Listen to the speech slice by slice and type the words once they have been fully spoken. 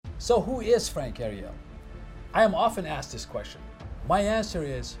So who is Frank Ariel? I am often asked this question. My answer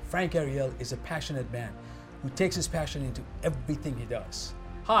is Frank Ariel is a passionate man who takes his passion into everything he does.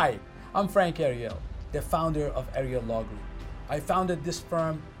 Hi, I'm Frank Ariel, the founder of Ariel Law Group. I founded this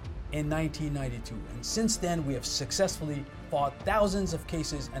firm in 1992, and since then we have successfully fought thousands of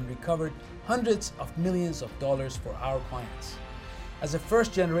cases and recovered hundreds of millions of dollars for our clients. As a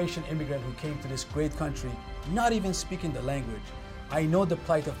first-generation immigrant who came to this great country, not even speaking the language, I know the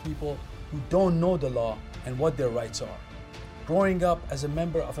plight of people who don't know the law and what their rights are. Growing up as a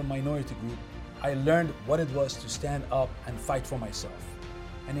member of a minority group, I learned what it was to stand up and fight for myself.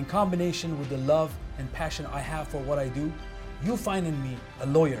 And in combination with the love and passion I have for what I do, you find in me a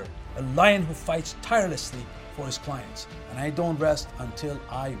lawyer, a lion who fights tirelessly for his clients, and I don't rest until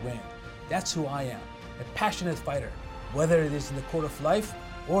I win. That's who I am, a passionate fighter, whether it is in the court of life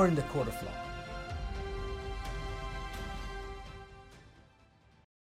or in the court of law.